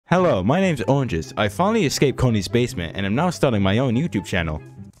Hello, my name's Orangez. I finally escaped Corny's basement and am now starting my own YouTube channel.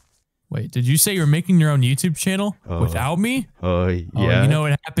 Wait, did you say you're making your own YouTube channel without me? Yeah. Oh, you know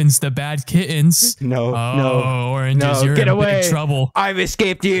what happens to bad kittens. No, Orangez, you're get in away. big trouble. I've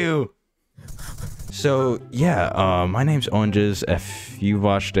escaped you. So, yeah, my name's Orangez. If you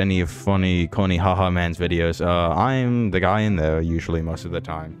watched any funny Corny Haha Man's videos, I'm the guy in there usually most of the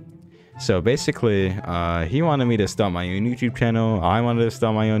time. So basically, he wanted me to start my own YouTube channel. I wanted to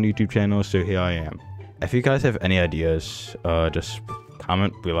start my own YouTube channel, so here I am. If you guys have any ideas, just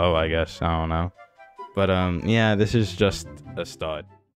comment below, I guess. I don't know. But, yeah, this is just a start.